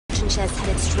Sanchez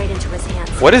headed straight into his hands.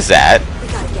 What is that? We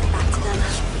gotta get back to them.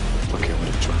 Okay,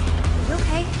 what a drop. You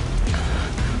okay?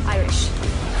 Irish.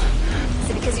 Is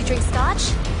it because you drink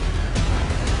scotch?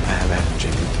 I haven't had a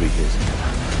drink in 3 years.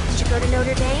 Did you go to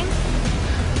Notre Dame?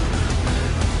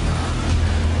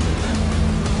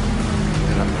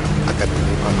 And I got to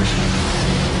name Irish.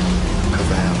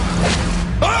 Because I am.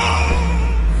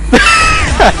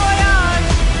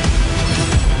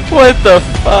 What the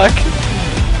fuck?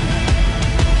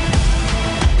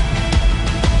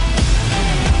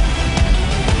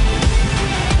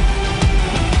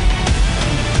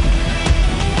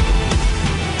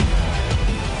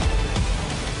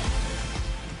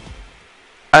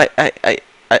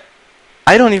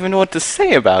 I don't even know what to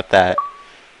say about that.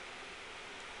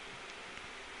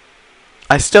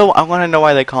 I want to know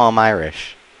why they call him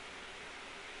Irish.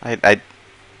 I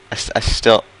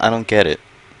don't get it.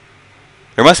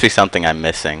 There must be something I'm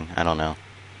missing. I don't know.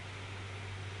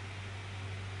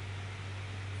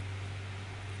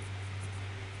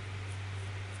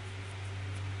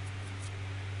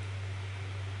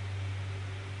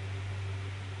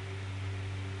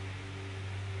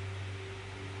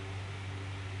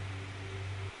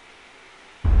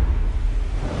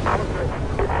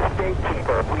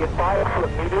 Gatekeeper, we advise you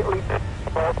immediately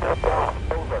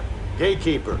over.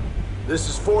 Gatekeeper, this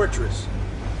is Fortress.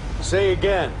 Say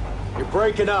again. You're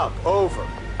breaking up. Over.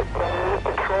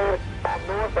 Control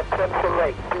north of Central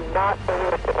Lake. Do not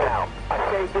alert now.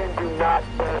 I say again, do not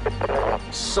alert.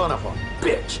 Son of a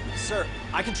bitch. Sir,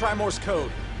 I can try Morse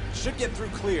code. Should get through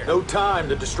clear. No time.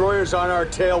 The destroyers on our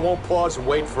tail won't pause and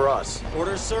wait for us.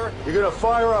 Orders, sir? You're gonna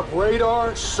fire up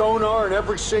radar, sonar, and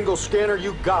every single scanner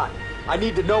you got. I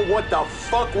need to know what the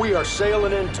fuck we are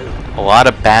sailing into. A lot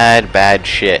of bad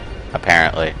shit,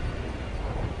 apparently.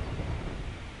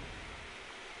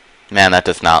 Man, that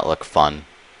does not look fun.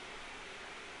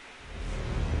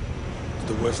 It's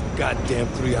the worst goddamn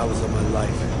 3 hours of my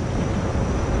life.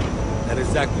 Not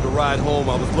exactly the ride home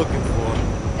I was looking for.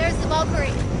 There's the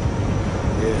Valkyrie.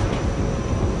 Yeah.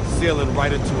 Sailing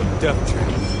right into a death trap.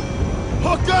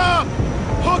 Hook up!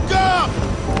 Hook up!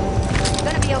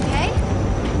 Gonna be okay?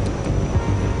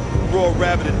 Raw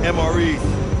Rabbit and MREs.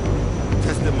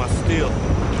 Testing my steel.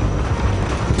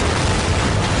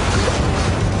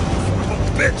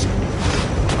 Bitch!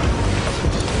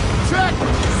 Track!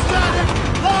 Static!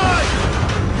 Live!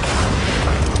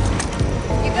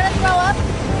 You gonna throw up?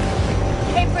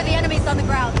 Aim for the enemies on the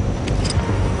ground.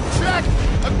 Track!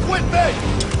 Equipment!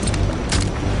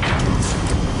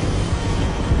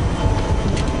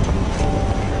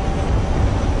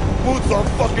 Boots on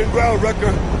fucking ground,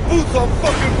 Wrecker! Boots on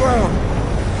fucking ground!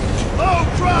 Oh,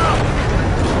 drop!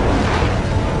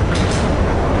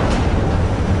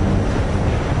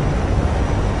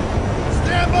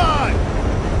 Stand by!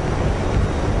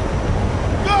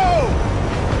 Go!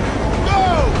 Go!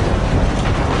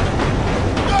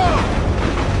 Go!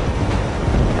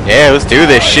 Yeah, let's do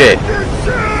this shit.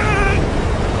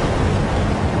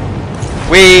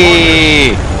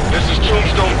 Whee! This is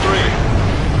Tombstone 3.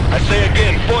 I say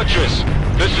again, Fortress.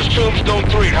 This is Tombstone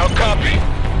 3. How copy?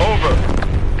 Over.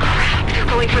 They're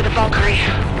going for the Valkyrie.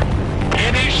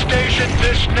 Any station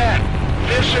this net.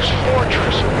 This is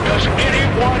Fortress. Does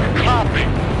anyone copy?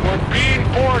 We're being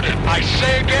boarded. I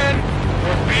say again,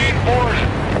 we're being boarded.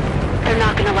 They're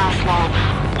not gonna last long.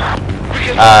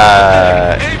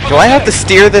 Do I have to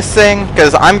steer this thing?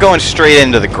 Because I'm going straight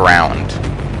into the ground.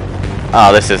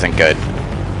 Oh, this isn't good.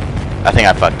 I think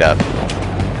I fucked up.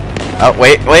 Oh,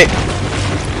 wait.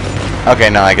 Okay,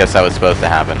 no, I guess that was supposed to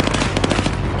happen.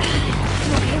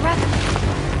 Okay, Rev?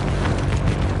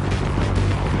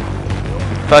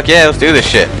 Fuck yeah, let's do this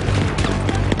shit.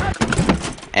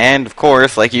 And, of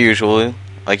course, like usual,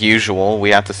 we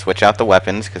have to switch out the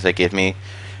weapons because they give me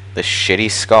the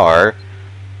shitty scar.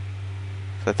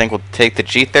 So I think we'll take the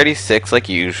G36 like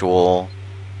usual.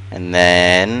 And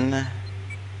then...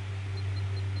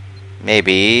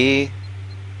 maybe...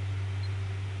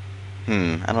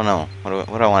 I don't know. What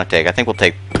do I want to take? I think we'll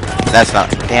take... That's not...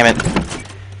 Damn it.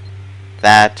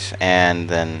 That, and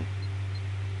then...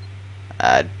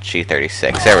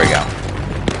 G36. There we go.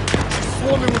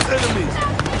 Swarming with enemies.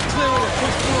 Clearing it,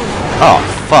 push through. Oh,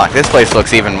 fuck. This place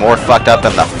looks even more fucked up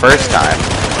than the first time.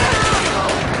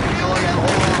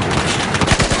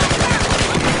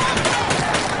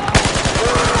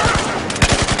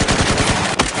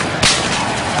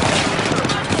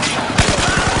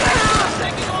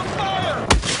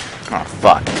 Oh,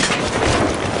 fuck.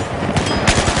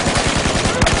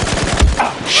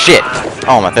 Shit.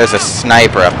 Oh, my, there's a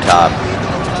sniper up top.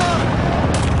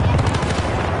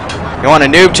 You want a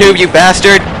noob tube, you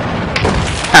bastard?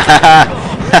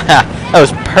 That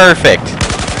was perfect.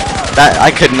 That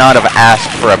I could not have asked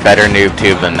for a better noob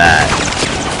tube than that.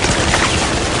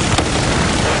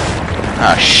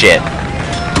 Oh shit.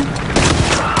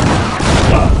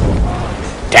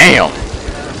 Damn!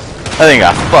 I think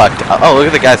I got fucked. Oh, look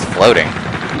at the guys floating.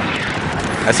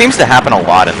 That seems to happen a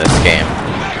lot in this game.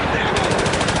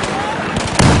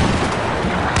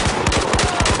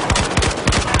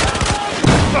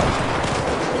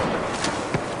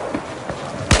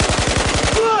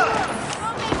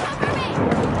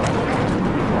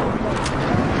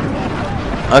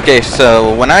 Okay,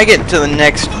 so when I get to the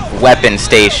next weapon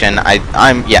station,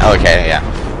 I'm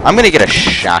gonna get a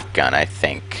shotgun, I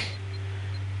think.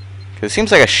 'Cause it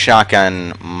seems like a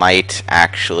shotgun might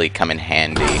actually come in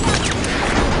handy.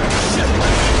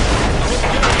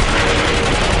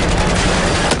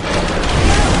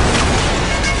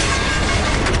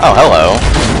 Oh, hello.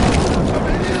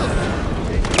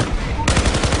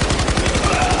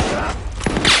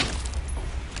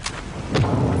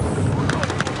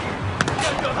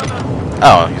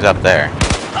 Oh, he's up there.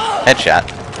 Headshot.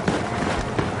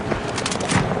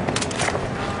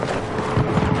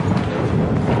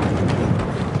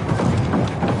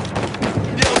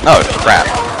 Oh, crap.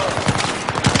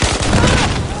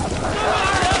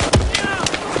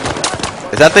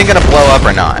 Is that thing gonna blow up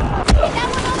or not?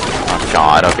 Oh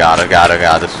god, oh god, oh god, oh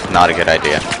god, this is not a good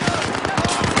idea.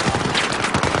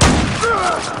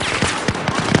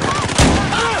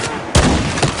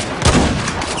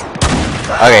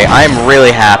 Okay, I'm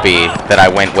really happy that I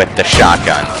went with the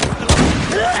shotgun.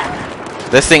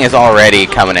 This thing is already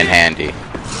coming in handy.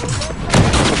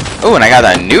 Ooh, and I got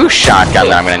a new shotgun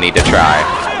that I'm gonna need to try.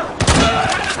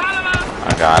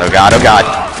 Oh god, oh god, oh god.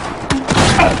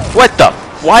 What the?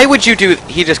 Why would you do...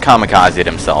 He just kamikazed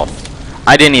himself.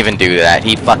 I didn't even do that.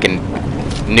 He fucking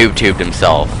noob-tubed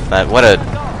himself. What a...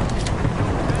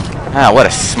 Ah, what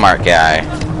a smart guy.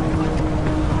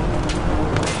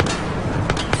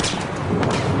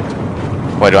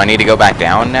 What, do I need to go back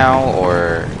down now,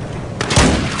 or...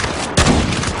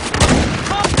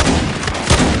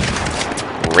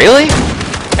 Really?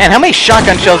 Man, how many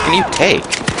shotgun shells can you take?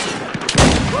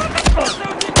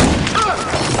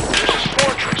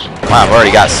 Wow, I've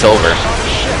already got silver.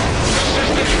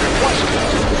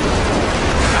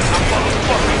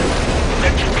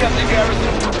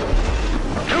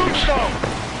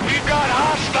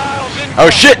 Oh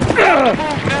shit! Move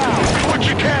now. Do what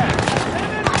you can.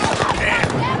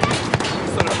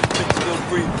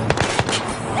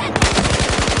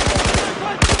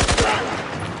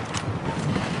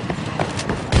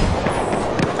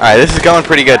 Alright, this is going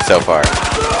pretty good so far.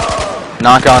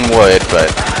 Knock on wood, but,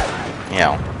 you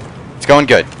know, it's going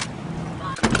good.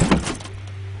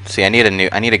 See, I need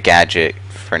a gadget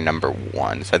for number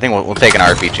 1, so I think we'll take an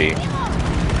RPG.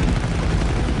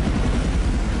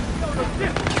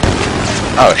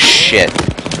 Oh, shit.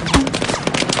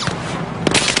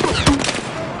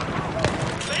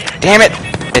 Damn it!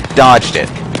 It dodged it.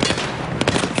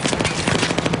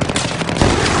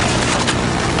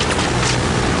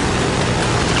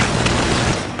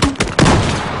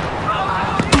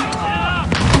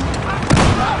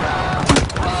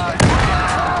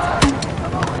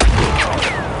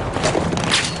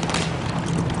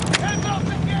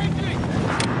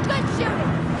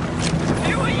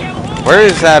 Where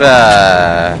is that,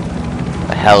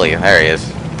 the heli? There he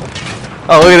is.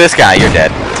 Oh, look at this guy. You're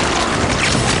dead.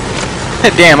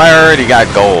 Damn, I already got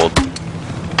gold.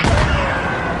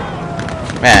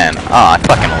 Man, oh, I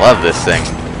fucking love this thing.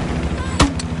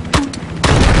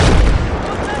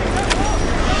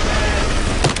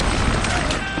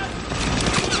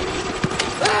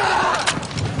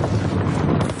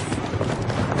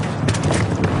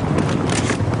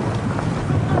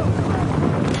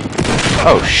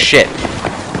 Oh shit.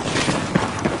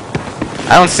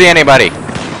 I don't see anybody.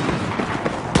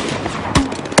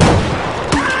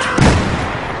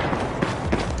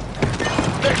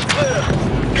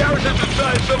 Garrison's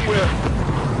inside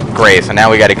somewhere. Great, so now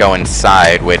we gotta go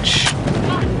inside, which...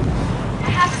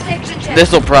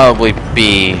 This'll probably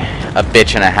be a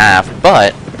bitch and a half,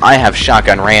 but I have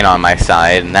Shotgun Rain on my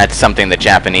side, and that's something the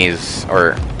Japanese,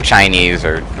 or Chinese,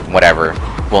 or whatever,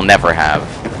 will never have.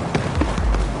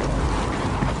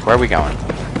 Where are we going?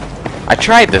 I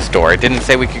tried this door. It didn't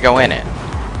say we could go in it.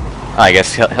 Oh, I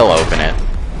guess he'll open it.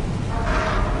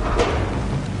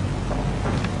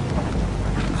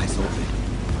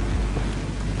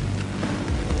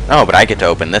 Oh, but I get to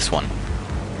open this one.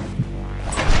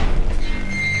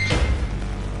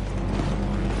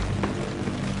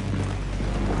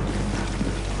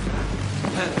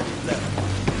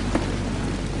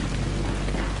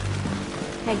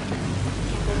 Hey,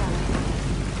 can't go that way.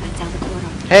 That's out the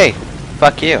corridor. Hey,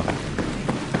 fuck you.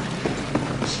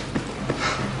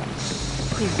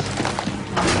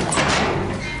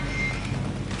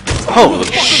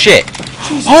 Holy shit!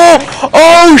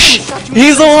 Oh,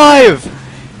 he's alive!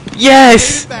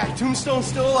 Yes! Back. Tombstone's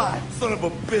still alive. Son of a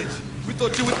bitch. We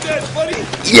thought you were dead, buddy.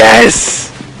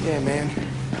 Yes! Yeah, man.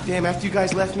 Damn, after you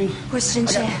guys left me, Where's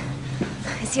Jinjae?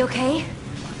 Is he okay?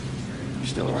 you're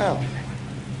still around.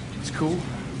 It's cool.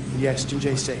 Yes,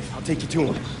 Jinjae's safe. I'll take you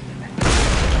to him.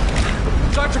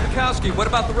 Dr. Bukowski, what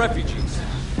about the refugees?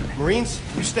 Marines,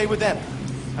 you stay with them.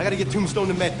 I gotta get Tombstone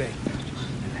to medbay.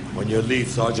 On your lead,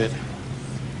 Sergeant.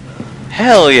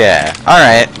 Hell yeah!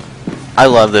 Alright. I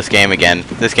love this game again.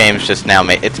 This game's just now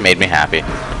it's made me happy.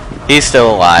 He's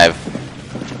still alive.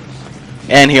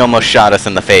 And he almost shot us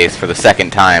in the face for the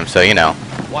second time, so you know.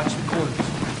 Watch the corners.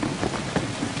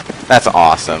 That's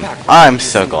awesome. I'm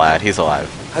so glad he's alive.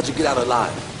 How'd you get out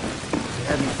alive? They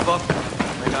had me fucked.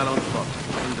 I got unfucked.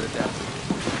 Leave it at that.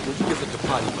 What'd you get such a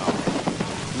potty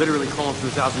mouth? Literally crawling through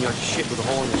 1,000 yards of shit with a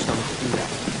hole in your stomach to do that.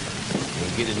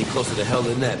 Can't get any closer to hell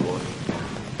than that, boy.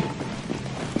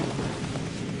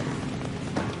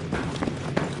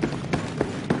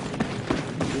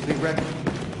 Big record.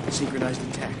 Synchronized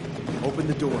attack. Open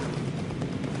the door.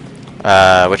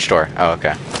 Which door? Oh,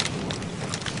 okay.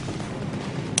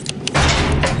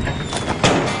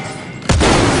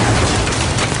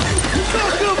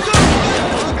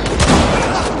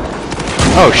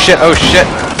 Oh shit, oh shit.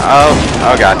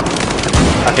 Oh god.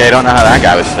 Okay, I don't know how that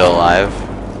guy was still alive.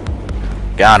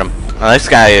 Got him. Well, this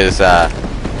guy is,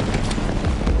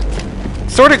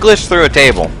 sort of glitched through a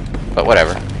table, but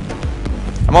whatever.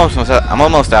 I'm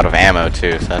almost out of ammo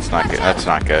too, so that's not good. That's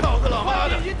not good.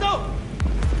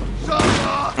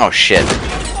 Oh shit.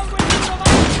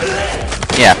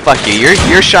 Yeah, fuck you.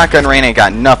 Your shotgun rain ain't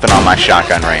got nothing on my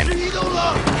shotgun rain.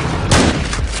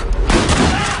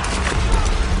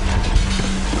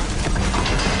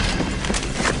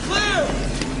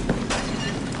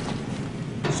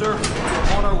 Sir,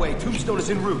 we're on our way. Tombstone is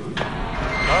en route.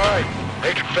 All right,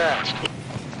 make it fast.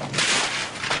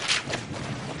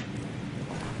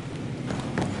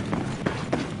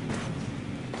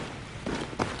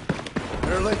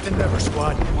 Better late than never,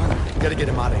 squad. Gotta get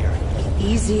him out of here.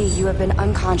 Easy, you have been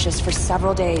unconscious for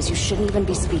several days. You shouldn't even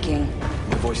be speaking.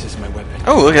 My voice is my weapon.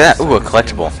 Oh, look at that. Ooh, a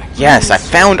collectible. Yes, I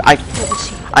found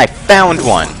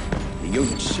one. 你有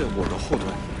影射我的后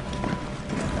盾。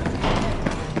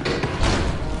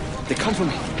They come for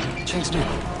me. Chang's men.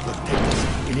 Look, take this.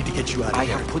 We need to get you out of I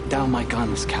here. have put down my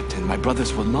guns, Captain. My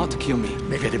brothers will not kill me.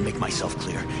 Maybe I didn't make myself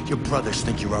clear. Your brothers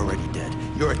think you're already dead.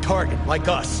 You're a target, like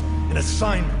us. An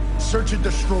assignment. Search and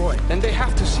destroy. Then they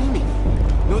have to see me.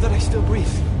 Know that I still breathe.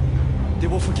 They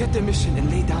will forget their mission and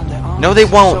lay down their arms. No, they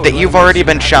won't. So That you've already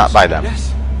been shot by them.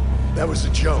 Yes. That was a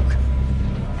joke.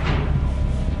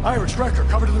 Irish, Wrecker,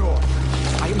 cover the door.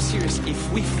 I am serious.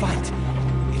 If we fight,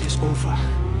 it is over.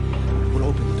 We'll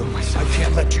open the door I myself.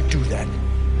 can't let you do that.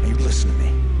 Now you listen to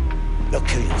me. They'll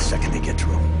kill you the second they get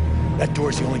through. That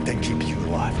door's the only thing keeping you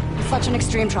alive. Such an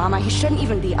extreme trauma, he shouldn't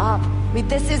even be up. I mean,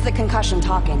 this is the concussion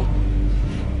talking.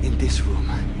 In this room,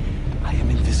 I am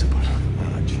invisible.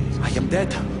 Oh, Jesus. I am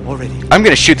dead already. I'm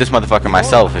gonna shoot this motherfucker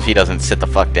myself if he doesn't sit the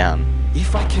fuck down.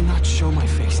 If I cannot show my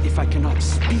face, if I cannot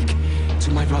speak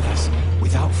to my brothers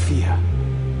without fear,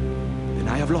 then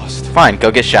I have lost. Fine,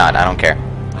 go get shot. I don't care.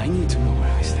 I need to know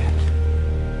where I stand.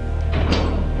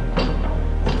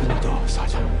 Open the door,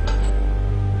 Sergeant.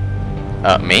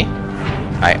 Me?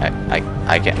 I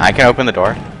can open the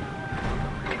door.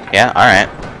 Yeah, alright.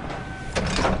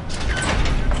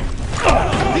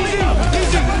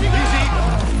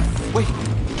 Wait,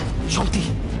 兄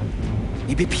弟，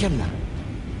你被骗了。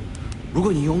如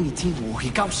果你愿意听，我会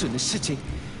告诉你的事情。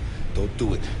 Don't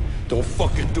do it. Don't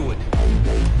fucking do it.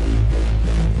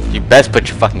 You best put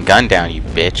your fucking gun down, you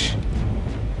bitch.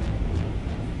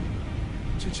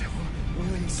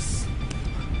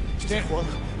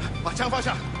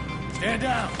 Stand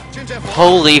down.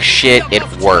 Holy shit, it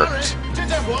worked.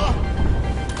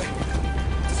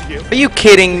 Are you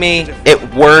kidding me? It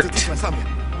worked. Son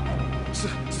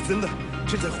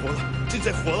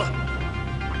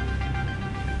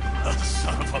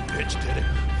of a bitch did it.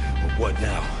 But what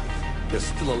now? There's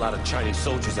still a lot of Chinese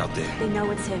soldiers out there. They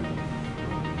know it's him.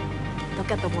 They'll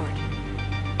get the word.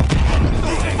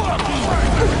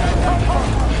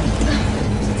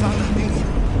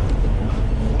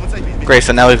 Great,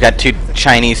 so now we've got 2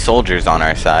 Chinese soldiers on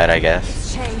our side, I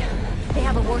guess. Che, they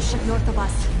have a warship north of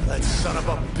us. That son of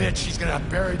a bitch, he's gonna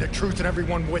bury the truth and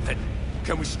everyone with it.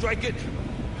 Can we strike it?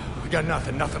 We got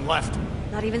nothing left.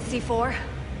 Not even C4?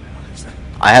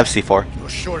 I have C4. No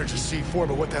shortage of C4,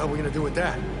 but what the hell are we gonna do with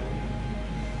that?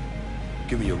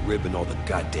 Give me a rib and all the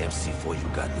goddamn C4 you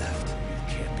got left.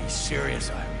 You can't be serious,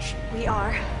 Irish. We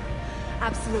are.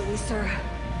 Absolutely, sir.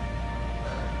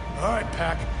 All right,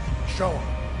 Pac. Show him.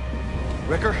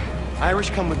 Ricker,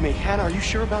 Irish, come with me. Hannah, are you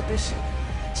sure about this?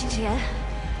 金智妍，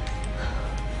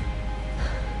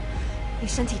你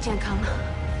身体健康吗？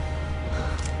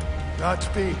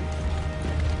 Godspeed.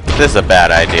 This is a bad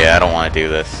idea. I don't want to do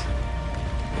this.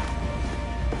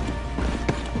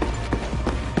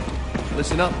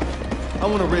 Listen up. I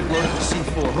want a rig loaded with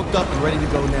C4, hooked up and ready to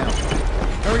go now.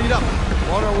 Hurry it up.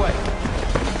 We're on our way.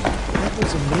 That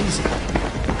was amazing.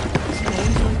 Is he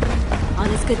always like that? On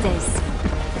his good days.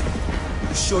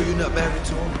 You sure you're not married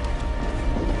to him?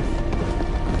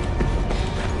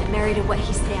 I'm married to what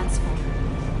he stands for.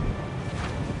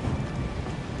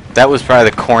 That was probably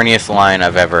the corniest line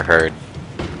I've ever heard.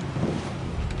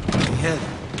 Yeah.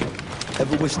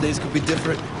 Ever wish days could be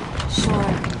different? Sure,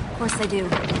 of course I do.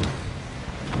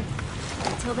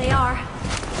 Until they are,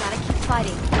 gotta keep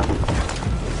fighting.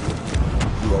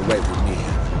 You all right with me?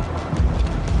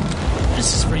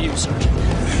 This is for you, Sergeant.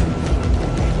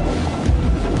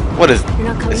 What is... You're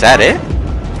not coming Is that back?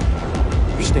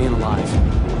 it? You're staying alive.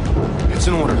 It's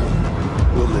in order.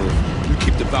 We'll live. You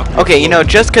keep the Valkyrie. Okay, you know,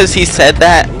 just because he said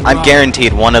that, I'm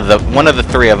guaranteed one of the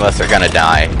three of us are gonna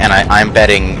die, and I'm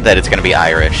betting that it's gonna be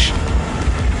Irish.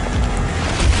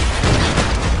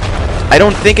 I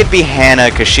don't think it'd be Hannah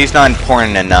because she's not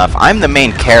important enough. I'm the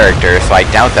main character, so I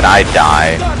doubt that I'd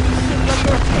die.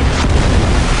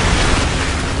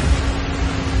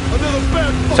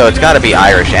 So it's got to be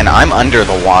Irish, and I'm under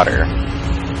the water.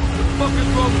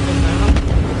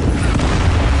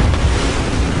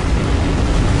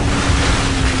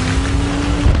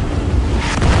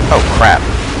 Oh crap.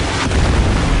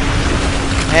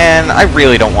 And I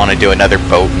really don't want to do another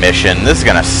boat mission. This is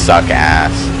gonna suck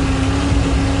ass.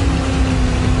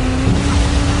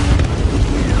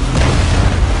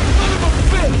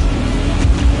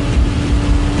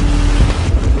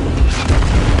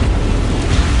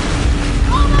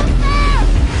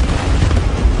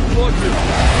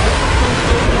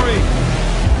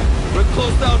 We're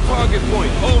close down target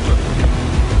point. Over.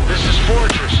 This is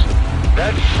Fortress.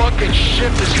 That fucking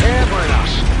ship is hammering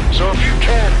us. So if you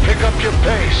can, pick up your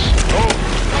pace. Over.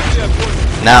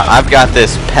 Now I've got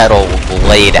this pedal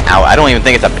laid out. I don't even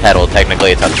think it's a pedal.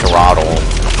 Technically, it's a throttle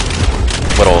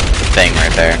little thing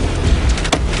right there.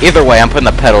 Either way, I'm putting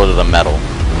the pedal to the metal.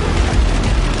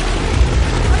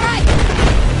 Alright,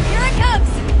 here it comes!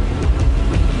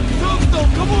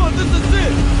 Tombstone, come on, this is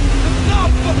it! It's now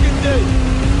fucking day!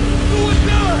 Do or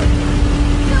die!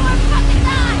 Do or fucking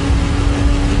die!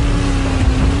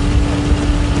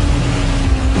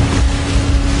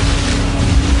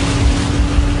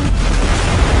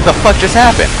 What the fuck just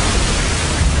happened?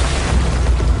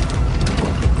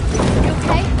 You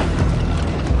okay?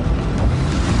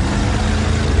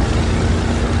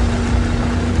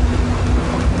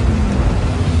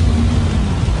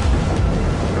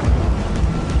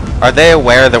 Are they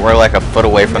aware that we're like a foot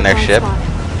away from their ship?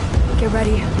 Get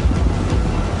ready.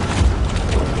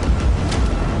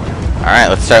 Alright,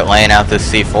 let's start laying out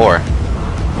this C4.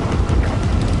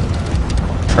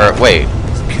 Or, wait.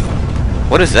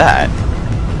 What is that?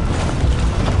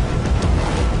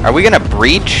 Are we gonna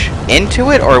breach into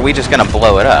it, or are we just gonna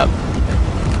blow it up?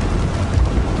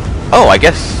 Oh, I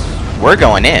guess we're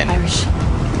going in. Irish.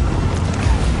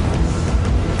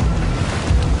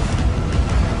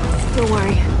 Don't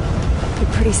worry.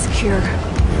 They're pretty secure.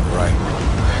 Yeah, right.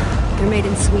 They're made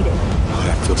in Sweden. Oh,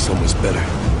 that feels so much better.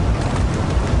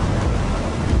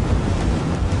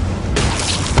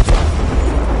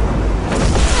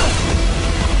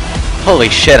 Holy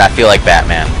shit, I feel like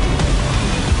Batman.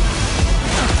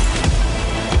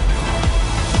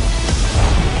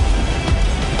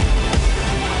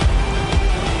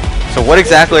 So what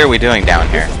exactly are we doing down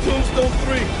here? This is Tombstone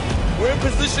 3. We're in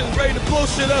position, ready to blow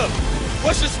shit up.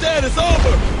 What's your status?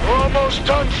 Over. We're almost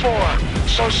done for.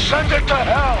 So send it to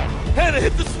hell. Hannah,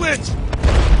 hit the switch.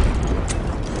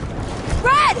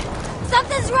 Red!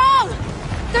 Something's wrong!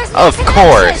 There's no Of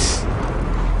course.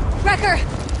 Wrecker!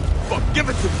 Fuck, give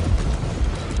it to me.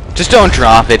 Just don't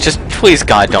drop it. Just please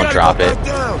God don't drop it.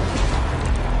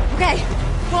 Okay,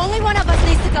 well, only one of us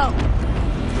needs to go.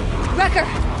 Wrecker,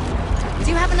 do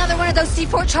you have another one of those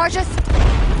C4 charges?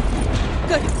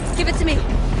 Good, give it to me.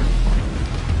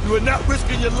 You are not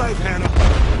risking your life, Hannah.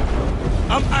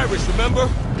 I'm Irish, remember?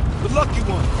 The lucky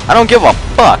one. I don't give a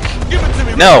fuck. Give it to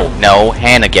me. No,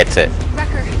 Hannah gets it.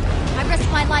 Wrecker, I risk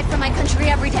my life for my country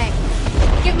every day.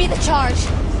 Give me the charge.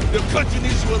 Your country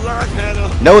needs you alive, Hannah.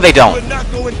 No, they don't. We're not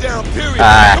going down, period.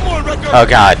 Come on, Wrecker. Oh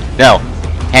God, no.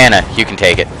 Hannah, you can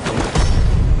take it.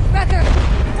 Wrecker,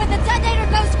 when the detonator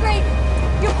goes green,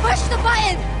 you push the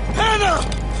button. Hannah!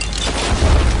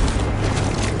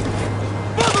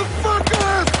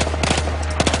 Motherfucker!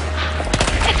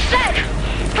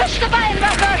 button,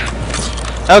 Rucker!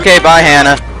 Okay, bye,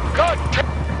 Hannah.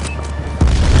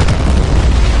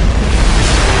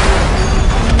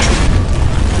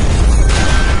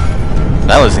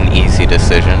 That was an easy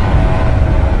decision.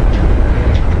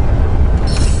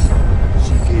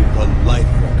 She gave her life,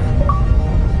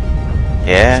 Rucker.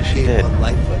 Yeah, she gave did. her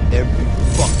life for every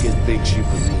fucking thing she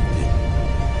believed in.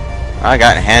 I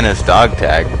got Hannah's dog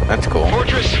tag. That's cool.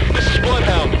 Fortress, this is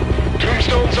Bloodhound.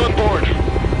 Tombstone's on board.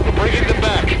 We're bringing them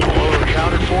back. All are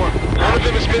accounted for. One of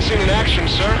them is missing in action,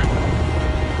 sir.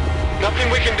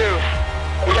 Nothing we can do.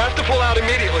 We have to pull out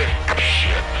immediately.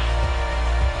 Shit.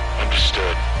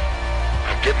 Understood.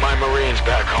 I'll get my Marines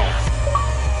back home.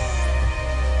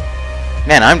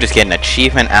 Man, I'm just getting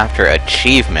achievement after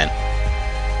achievement.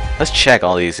 Let's check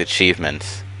all these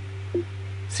achievements.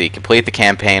 See, complete the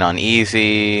campaign on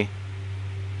easy.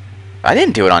 I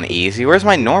didn't do it on easy. Where's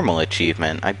my normal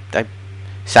achievement? I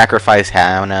sacrifice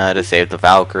Hannah to save the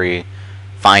Valkyrie.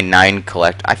 Find 9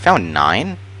 collect. I found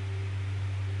 9?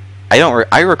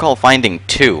 I recall finding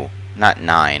 2, not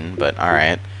 9, but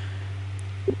alright.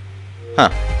 Huh,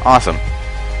 awesome.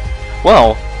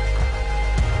 Well,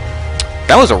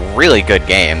 that was a really good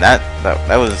game. That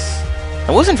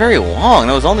wasn't very long.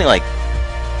 That was only like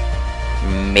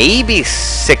maybe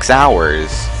 6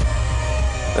 hours.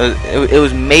 It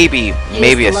was maybe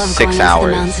a 6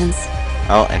 hours.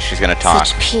 Oh, and she's gonna talk.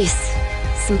 Such peace,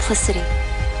 simplicity.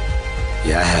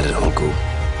 Yeah, I had an uncle.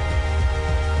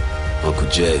 Uncle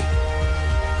Jay.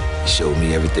 He showed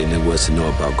me everything there was to know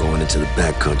about going into the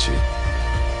backcountry.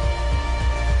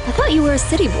 I thought you were a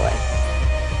city boy.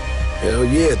 Hell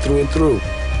yeah, through and through.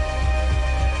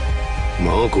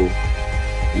 My uncle,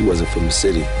 he wasn't from the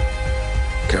city.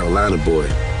 Carolina boy.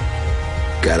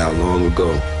 Got out long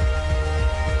ago.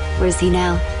 Where's he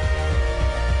now?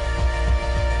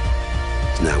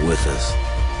 He's not with us.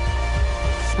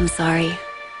 I'm sorry.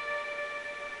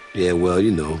 Yeah, well, you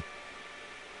know.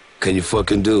 Can you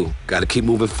fucking do? Gotta keep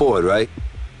moving forward, right?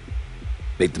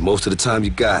 Make the most of the time you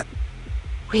got.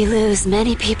 We lose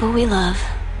many people we love.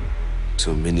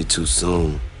 Too many too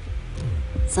soon.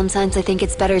 Sometimes I think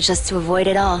it's better just to avoid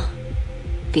it all.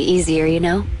 Be easier, you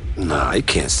know? Nah, you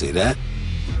can't say that.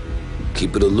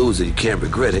 Keep it a loser, you can't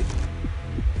regret it.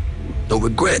 No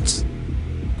regrets.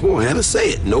 Come on, Hannah,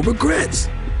 say it. No regrets.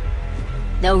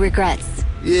 No regrets.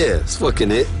 Yeah, that's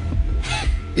fucking it.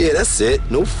 Yeah, that's it.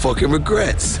 No fucking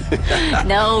regrets.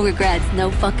 No regrets. No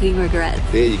fucking regrets.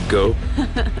 There you go.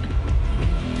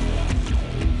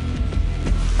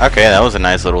 Okay, that was a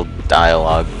nice little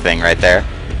dialogue thing right there.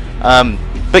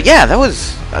 But yeah, that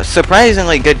was a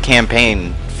surprisingly good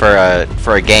campaign for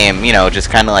a game. You know, just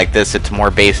kind of like this. It's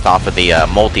more based off of the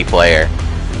multiplayer.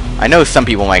 I know some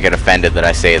people might get offended that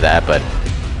I say that, but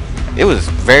it was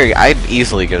very. I'd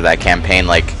easily give that campaign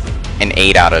like an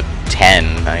 8 out of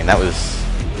 10. I mean, that was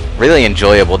really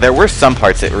enjoyable. There were some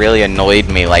parts that really annoyed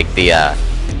me, like the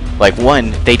like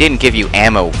one, they didn't give you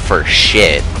ammo for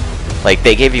shit. Like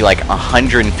they gave you like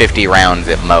 150 rounds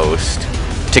at most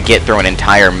to get through an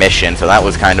entire mission, so that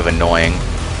was kind of annoying.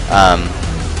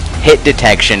 Hit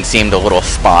detection seemed a little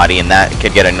spotty, and that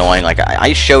could get annoying. Like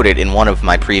I showed it in one of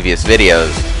my previous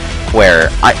videos where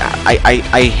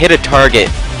I hit a target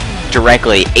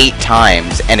directly 8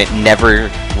 times and it never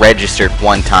registered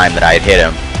one time that I had hit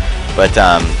him. But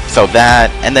so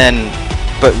that, and then,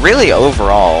 but really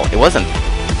overall,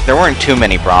 there weren't too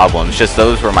many problems, just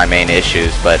those were my main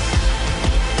issues. But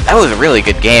that was a really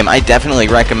good game. I definitely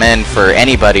recommend for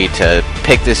anybody to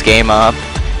pick this game up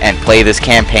and play this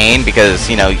campaign, because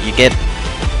you know you get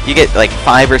like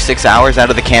 5 or 6 hours out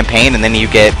of the campaign, and then you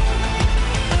get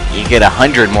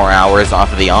 100 more hours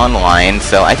off of the online.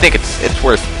 So I think it's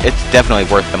definitely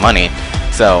worth the money.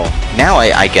 So now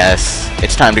I guess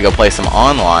it's time to go play some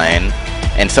online,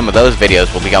 and some of those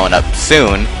videos will be going up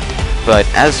soon. But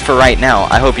as for right now,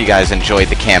 I hope you guys enjoyed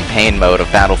the campaign mode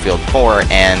of Battlefield 4,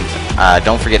 and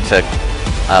don't forget to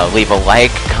leave a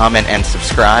like, comment, and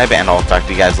subscribe, and I'll talk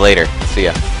to you guys later. See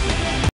ya.